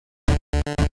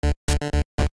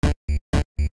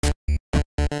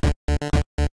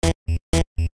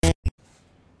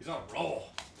He's on a roll.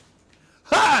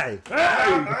 Hi!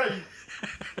 Hey!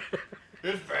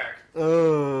 It's back.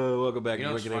 Oh, welcome back. You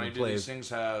know what's funny, dude? Play. These things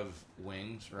have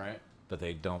wings, right? But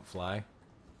they don't fly.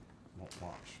 Won't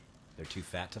launch. They're too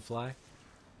fat to fly.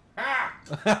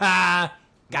 Ah!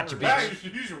 Gotcha, Hey, bitch. you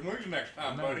should use your wings next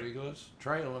time, Remember, buddy. Rigolas?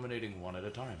 Try eliminating one at a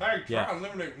time. Hey, try Yeah. and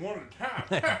eliminate one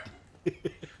at a time.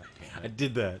 I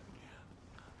did that.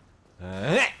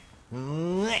 Hey,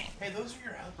 those are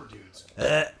your helper dudes.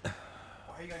 Why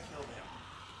you gotta kill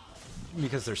them?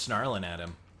 Because they're snarling at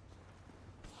him.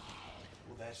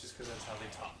 Well, that's just because that's how they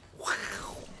talk.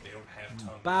 They don't have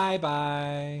tongue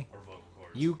Bye-bye. or vocal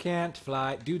cords. You can't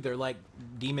fly. Dude, they're like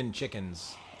demon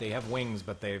chickens. They have wings,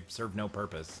 but they serve no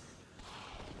purpose.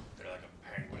 They're like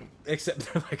a penguin. Except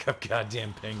they're like a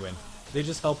goddamn penguin. They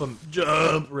just help them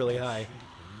jump really high.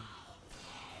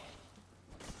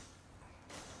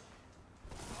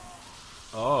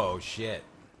 Oh, shit.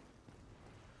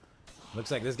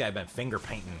 Looks like this guy been finger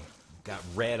painting. Got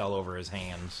red all over his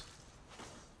hands.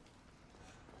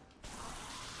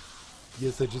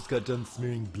 Yes, I just got done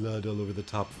smearing blood all over the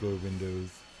top floor windows.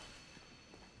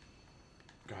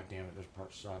 God damn it, this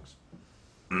part sucks.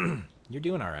 You're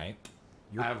doing alright.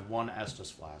 I have one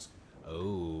Estus flask.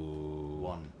 Oh.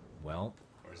 One. Well.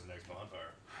 Where's the next bonfire?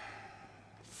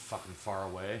 Fucking far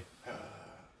away.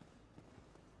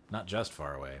 Not just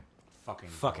far away. Fucking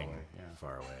Fucking far away. Yeah.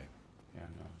 far away. Yeah,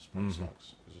 no, this part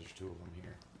sucks. Because there's two of them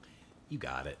here. You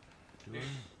got it. Dude,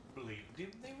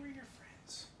 they were your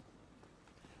friends.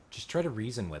 Just try to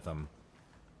reason with them.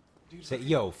 Dude, Say,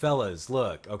 yo, fellas,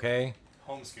 look, okay?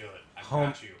 home skillet. I Home,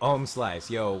 got you. home slice,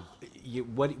 yo.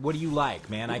 What do you like,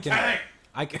 man? I can.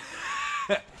 I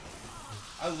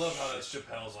love how that's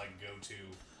Chappelle's like go-to.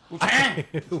 Wu-Tang!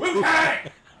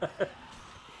 Wu-Tang!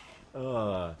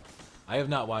 I have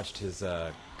not watched his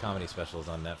comedy specials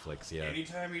on Netflix yet.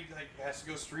 Anytime he like has to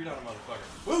go street on a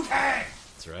motherfucker. Wu-Tang!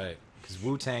 That's right, because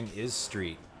Wu-Tang is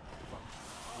street.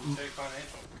 Wu-Tang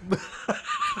Financial.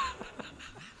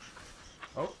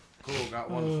 Oh, cool, got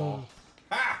one to fall.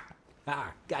 Ha!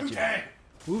 Ah, got you. Wu-Tang!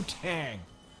 Wu-Tang.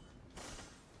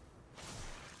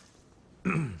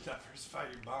 Diversify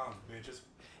your bombs, bitches.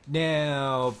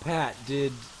 Now, Pat,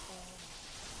 did...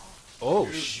 Oh,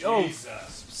 Dude, oh,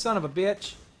 Jesus. son of a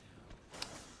bitch.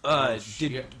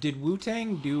 shit. Did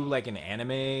Wu-Tang do like an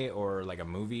anime or like a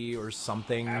movie or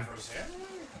something? Afro Samurai?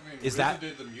 I mean, Is RZA that-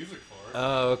 did the music for it.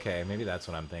 Oh, okay. Maybe that's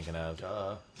what I'm thinking of.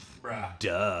 Duh. Bruh.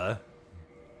 Duh.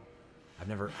 I've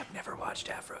never watched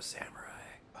Afro Samurai.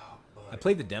 Oh, buddy. I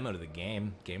played the demo to the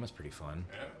game. Game was pretty fun.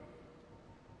 Yeah.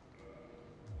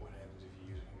 What happens if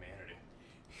you use humanity?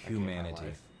 Humanity.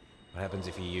 life. What happens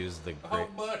if you use the Oh,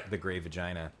 buddy. the gray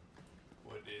vagina?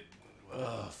 What did...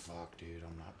 Oh, fuck, dude.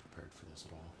 I'm not prepared for this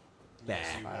at all. Yes,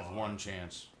 you I have are. one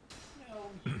chance. No,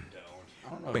 you don't. I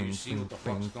don't know if you see what the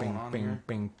fuck's going on here.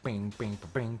 bing, bing, bing,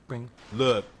 bing, bing.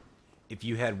 Look, if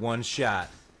you had one shot.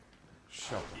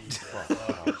 Shut the Eat fuck that.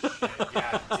 up. Oh, shit.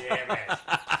 God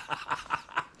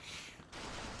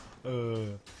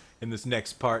damn it. In this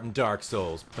next part in Dark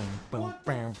Souls. Bing, bing, What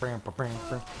bing, bing, bing,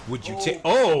 bing. Would you Oh, take...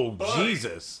 Oh, buddy.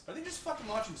 Jesus. Are they just fucking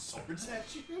launching swords at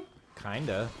you?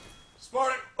 Kinda.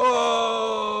 Spartan!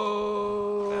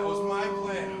 Oh! That was my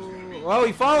plan. It was gonna be... Oh,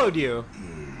 he followed you.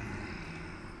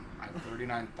 I have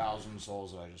 39,000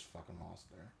 souls that I just fucking lost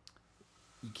there.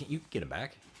 You can get him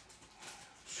back.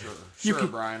 Sure. You Sure, can-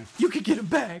 Brian. You can get him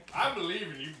back. I believe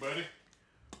in you, buddy.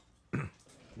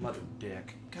 Mother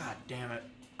dick. God damn it.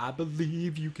 I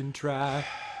believe you can try.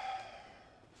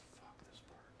 Fuck this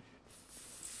part.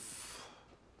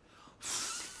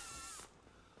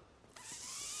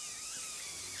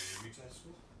 Maybe test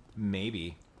school?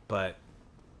 Maybe, but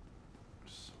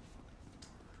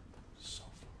So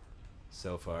far.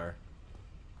 so far,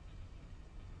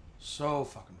 So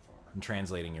fucking far. I'm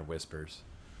translating your whispers.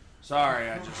 Sorry,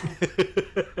 I just...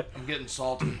 I'm getting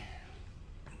salty.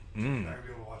 I'm not gonna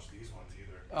be able to watch these ones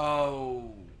either.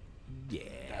 Oh, Yeah.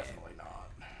 definitely not.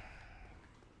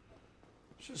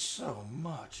 Just so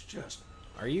much. Just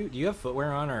Do you have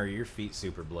footwear on, or are your feet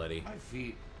super bloody? my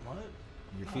feet. What?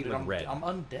 Your No, feet dude, look I'm, red. I'm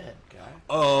undead, guy.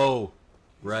 Oh,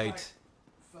 right.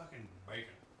 Like fucking bacon.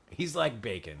 He's like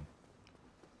bacon.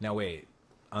 Now wait,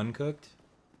 uncooked?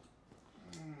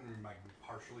 Like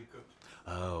partially cooked.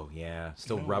 Oh yeah,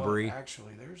 still You know rubbery. what?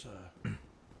 Actually, there's a... I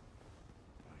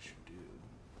should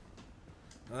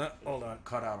do... Hold on.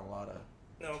 Cut out a lot of...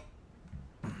 No.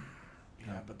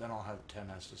 Yeah, but then I'll have 10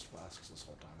 Estus flasks this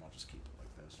whole time. I'll just keep it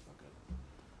like this. Fuck it.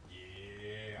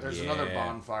 Yeah. There's Yeah. another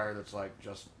bonfire that's like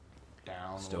just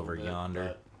down Just a little over bit,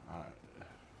 yonder. but,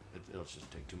 it'll just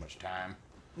take too much time.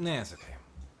 Nah, it's okay.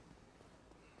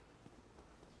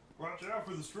 Watch out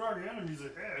for the strong enemies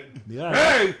ahead. Yeah.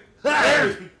 Hey!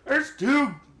 Hey! There's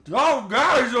two tall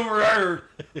guys over there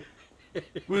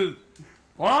with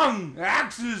long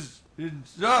axes and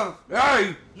stuff.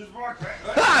 Hey! Just walk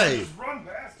past. Hey! Just run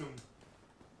past them.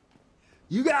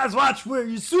 You guys watch where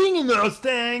you're swinging those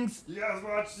things. You guys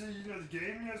watched the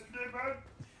game yesterday, bud?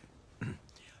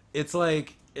 It's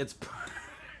like it's.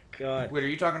 God. Wait, are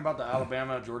you talking about the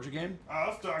Alabama-Georgia game? I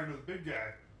was talking to the big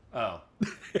guy. Oh.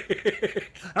 Hey!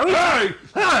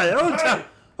 I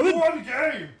Who won the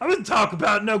game? wouldn't talk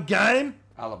about no game.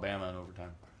 Alabama in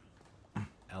overtime.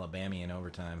 Alabama in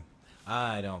overtime.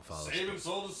 I don't follow. Saban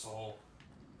sold his soul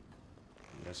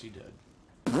Yes, he did.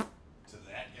 to that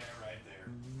guy right there.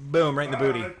 Boom, right in the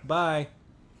booty. Bye. Bye.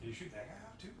 Can you shoot that guy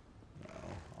out too? No,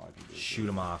 all I can do is Shoot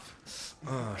him off.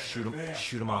 Oh, Bam.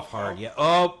 shoot him off hard. Yeah.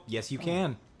 Oh, yes, you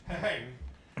can. Hey,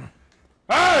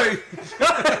 Hey! let's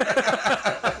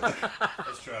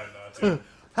try not to.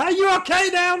 Hey, you okay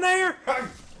down there? Hey,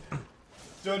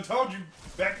 done told you.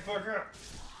 Back the fuck up.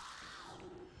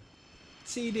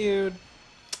 See, dude,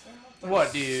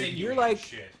 What, dude? You're like-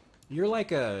 shit. you're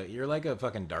like a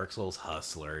fucking Dark Souls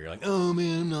hustler. You're like, oh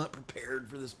man, I'm not prepared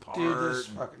for this part. Dude, this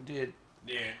fucking dude.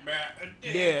 Dead, bro,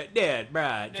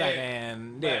 Dead,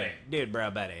 fucking dead, bro,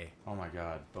 buddy. Oh my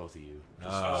god, both of you.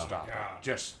 Just Oh. stop God. it.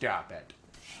 Just stop it.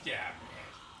 Yeah, man.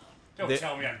 Don't The-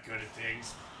 tell me I'm good at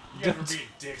things. You guys were being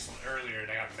dicks earlier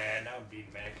and I got mad. Now I'm being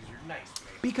mad because you're nice,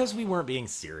 man. Because we weren't being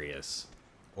serious,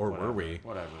 or Whatever. were we?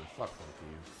 Whatever. Fuck both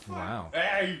of you. Wow.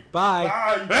 Hey! Bye.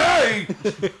 Bye!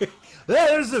 Hey!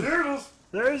 Turtles!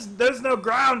 There's no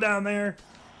ground down there.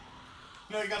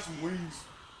 Now you got some wings.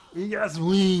 You got some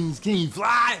wings. Can you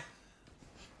fly?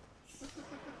 It's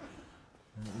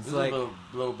It's like, a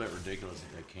little bit ridiculous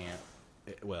that they can't.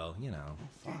 well, you know.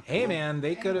 Hey, man,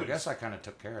 they could I have. guess I kind of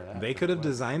took care of that. They could have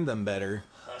designed them better.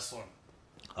 Hustling.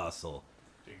 Hustle.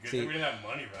 Dude, good See- thing we didn't have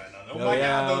money right now. Oh, Oh my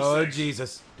yeah. God, those Oh things.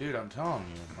 Jesus. Dude, I'm telling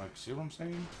you. Like, see what I'm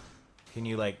saying? Can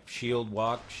you like shield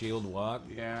walk? Shield walk.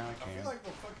 Yeah, I I can. feel like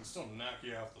they'll fucking still knock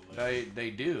you off the ledge. They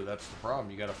do. That's the problem.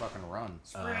 You gotta fucking run.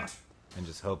 Sprint. And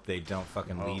just hope they don't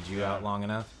fucking Oh, lead you yeah. out long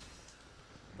enough.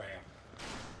 Bam.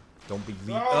 Don't be.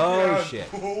 Oh, Oh God. shit.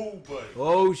 Oh, buddy.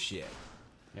 Oh shit.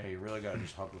 Yeah, you really gotta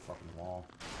just hug the fucking wall.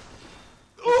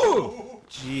 Ooh.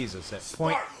 Jesus, that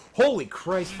point. Spark. Holy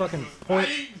Christ, fucking point.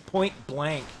 Point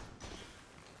blank.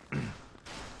 There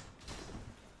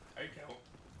you go.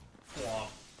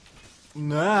 Flop.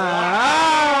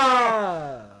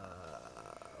 Nah.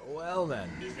 Well then.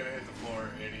 He's gonna hit the floor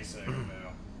any second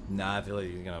now. Nah, I feel like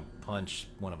he's gonna punch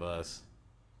one of us.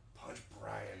 Punch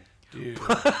Brian. Dude.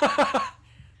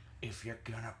 If you're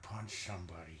gonna punch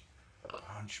somebody,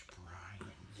 punch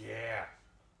Brian. Yeah.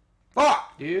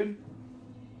 Fuck, dude.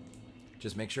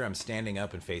 Just make sure I'm standing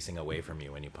up and facing away from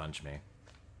you when you punch me.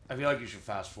 I feel like you should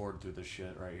fast forward through this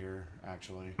shit right here,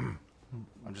 actually.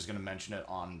 I'm just gonna mention it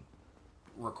on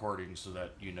recording so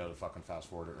that you know to fucking fast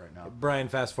forward it right now. Brian,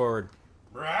 fast forward.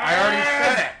 Brian! I already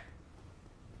said it!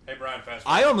 Hey, Brian, fast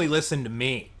I only listen to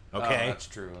me, okay? Oh, that's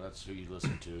true. That's who you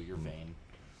listen to. You're vain.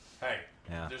 Hey,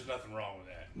 Yeah. there's nothing wrong with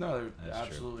that. No, there That's true.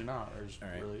 absolutely not. There's All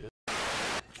right. really is.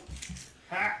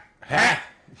 Ha! Ha!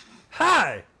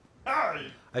 Hi! Hi!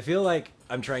 I feel like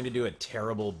I'm trying to do a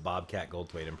terrible Bobcat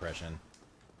Goldthwait impression.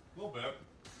 A little bit.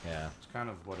 Yeah. It's kind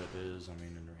of what it is. I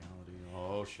mean, in reality.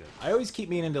 Oh, shit. I always keep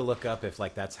meaning to look up if,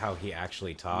 like, that's how he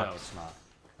actually talks. No, it's not.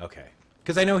 Okay.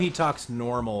 Because I know he talks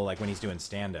normal, like, when he's doing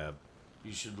stand-up.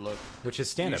 You should look. Which his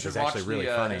You stand-up should is actually watch really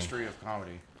the funny. history of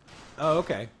comedy. Oh,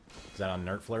 okay. Is that on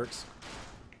Nerd Flirts?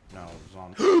 No, it was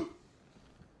on.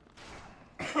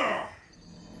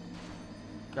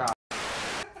 God,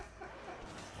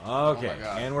 Okay, my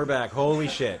God. and we're back. Holy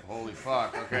shit. holy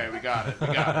fuck. Okay, we got it. We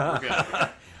got it. We're good.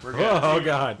 We're good. Oh,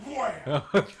 God. Wham!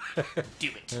 Do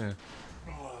it. Oh,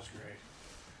 that was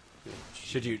great.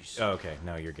 Should you... Oh, okay,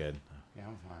 no, you're good. Yeah,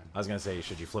 I'm fine. I was going to say,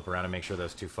 should you flip around and make sure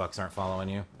those two fucks aren't following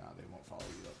you? Nah, they won't follow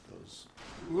you up those.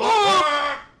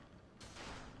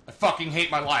 I fucking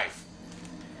hate my life.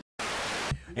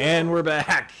 And we're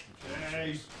back.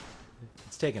 Hey,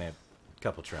 It's taken a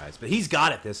couple tries, but he's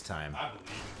got it this time. I believe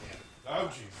in him. Oh,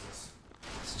 Jesus.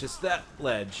 It's just that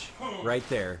ledge right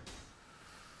there.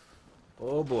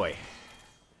 Oh, boy.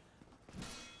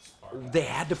 They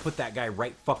had to put that guy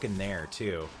right fucking there,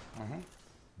 too.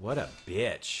 What a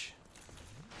bitch.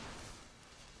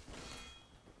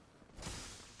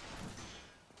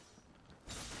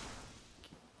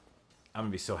 I'm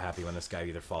gonna be so happy when this guy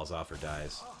either falls off or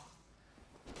dies.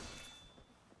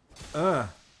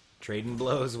 Trading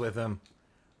blows with him.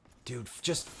 Dude,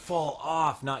 just fall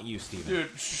off. Not you, Steven. Dude,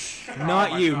 Not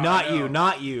oh my you, God, not no. you,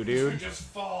 not you, You dude. just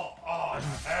fall off. I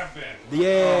have been.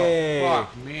 Yay! Oh,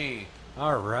 fuck me.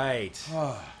 All right.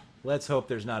 Let's hope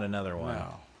there's not another one.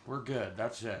 No, we're good.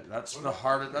 That's it. That's the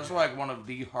hardest. That's like one of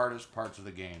the hardest parts of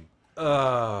the game.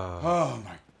 Oh. Oh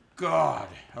my god.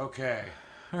 Okay.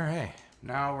 All right.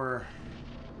 Now we're.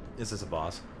 Is this a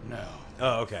boss? No.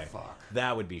 Oh, okay. Fuck.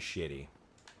 That would be shitty.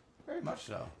 Very much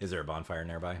so. Is there a bonfire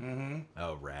nearby? Mm-hmm.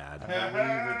 Oh, rad. I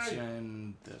believe it's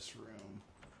in this room.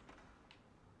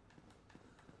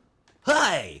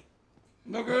 Hi!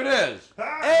 Look who it is.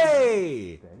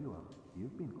 Hey!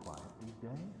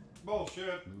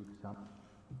 Bullshit.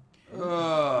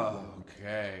 Oh,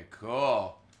 okay,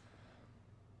 cool.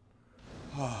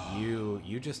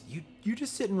 You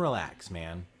just sit and relax,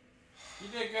 man. You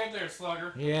did good there,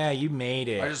 Slugger. Yeah, you made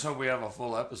it. I just hope we have a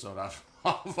full episode out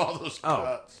of all those Oh,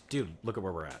 cuts. dude, look at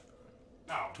where we're at.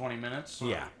 No. 20 minutes?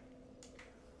 Yeah.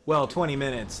 Well, 20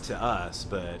 minutes to us,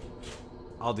 but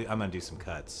I'm gonna do some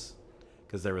cuts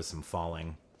because there was some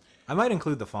falling. I might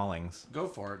include the fallings. Go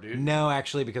for it, dude. No,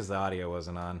 actually, because the audio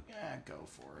wasn't on. Yeah, go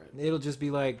for it. It'll just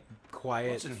be like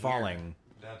quiet What's in falling.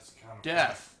 That's kind of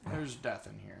Death. There's death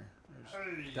in here.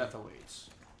 There's Hey. death awaits.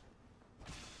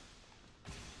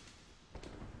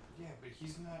 Yeah, but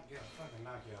he's not gonna fucking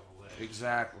knock you off a ledge.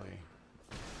 Exactly.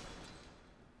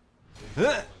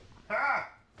 Huh. Ha!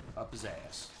 Up his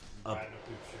ass. Up. Riding a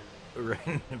poop shoot. Right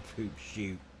in the poop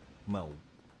shoot. Mo.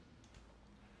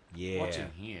 Yeah. What's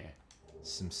in here?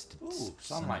 Ooh,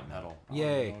 sunlight metal. I don't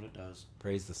Yay. know what it does.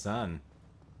 Praise the sun.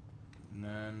 And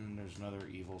then there's another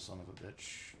evil son of a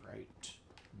bitch, right?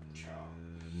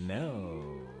 No.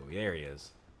 There he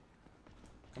is.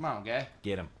 Come on, guy.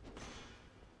 Get him.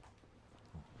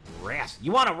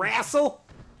 You want to wrestle?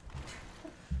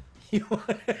 You want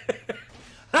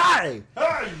Hi!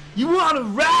 Hey! You want to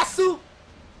wrestle?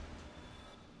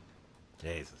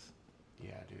 Jesus.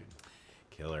 Yeah, dude.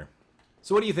 Killer.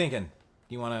 So what are you thinking? Do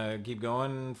you want to keep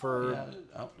going for... Yeah.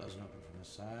 Oh, doesn't open from this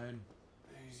side.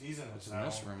 He's in the It's in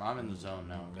this room. I'm in the zone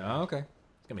now. Oh, okay.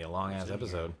 It's going to be a long-ass in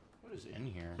episode. What is in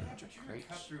here? But you can cut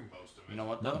Crates. through most of it. You know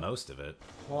what? Not though? most of it.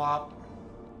 Plop.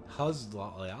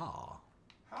 Huzzla.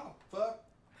 How the fuck?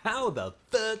 How the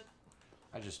fuck?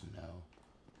 I just know.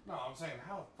 No, I'm saying,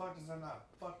 how the fuck does that not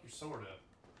fuck your sword up?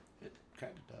 It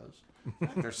kind of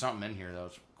does. There's something in here though.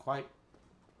 It's quite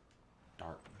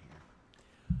dark in here.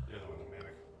 The other one, the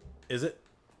mimic. Is it?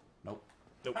 Nope.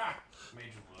 Ha! Made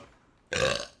you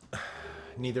look.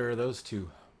 Neither of those two.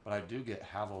 But I do get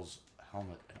Havel's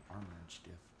helmet and armor and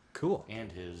stuff, Cool.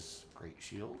 and his great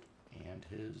shield, and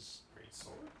his Great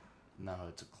sword. no,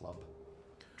 it's a club.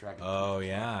 Dragon. Oh,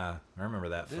 yeah. I remember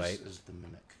that This fight. is the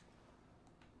mimic.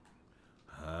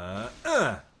 Ha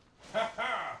ha!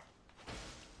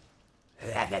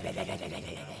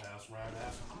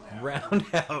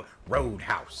 Roundhouse.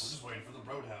 Roundhouse. Just waiting for the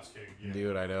roadhouse kick again.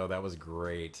 Dude, I know. That was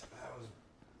great. That was.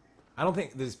 I don't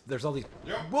think there's all these...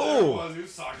 Yep, Whoa! there it was. He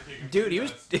was soccer kicking. Dude, he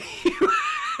was... nuts.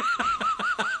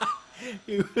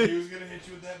 he He was... was gonna hit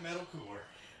you with that metal cooler.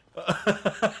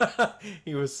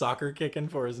 he was soccer kicking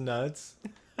for his nuts.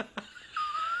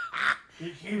 He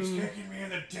keeps kicking me in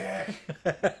the dick.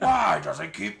 Why does he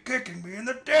keep kicking me in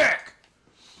the dick?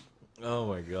 Oh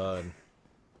my god.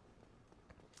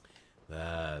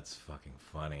 That's fucking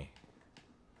funny.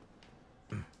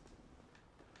 Dude,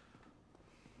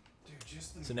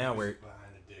 just the So now music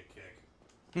behind the dick kick.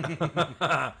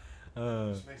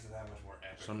 Just makes it that much more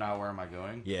epic. So now where am I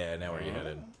going? Yeah, now where are you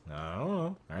headed? I don't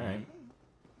know. Alright.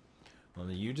 Well,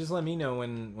 you just let me know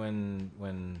when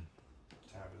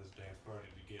Time for this dance party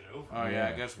to get over. Oh yeah,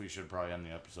 Yeah. I guess we should probably end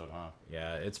the episode, huh?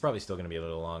 Yeah, it's probably still going to be a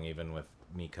little long, even with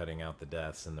me cutting out the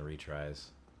deaths and the retries.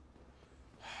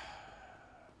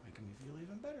 Making me feel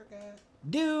even better, guy.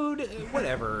 Dude,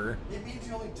 whatever. It means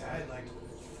you only died like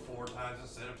 4 times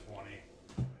instead of 20.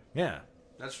 Yeah,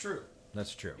 That's true.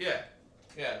 that's true. Yeah.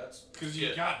 Yeah, that's Because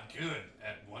you got good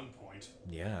at one point.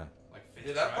 Yeah, Like 50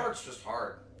 Yeah, that tries. part's just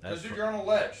hard. That's Because dude, fu- you're on a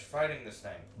ledge fighting this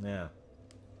thing. yeah.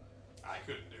 I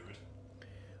couldn't do it.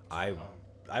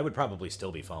 I would probably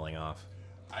still be falling off.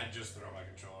 I'd just throw my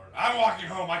controller. I'm walking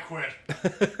home. I quit.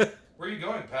 Where are you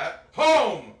going, Pat?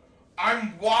 Home!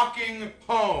 I'm walking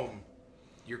home.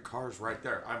 Your car's right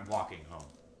there. I'm walking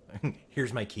home.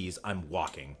 Here's my keys. I'm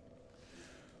walking.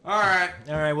 All right.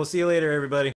 All right, we'll see you later,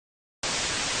 everybody.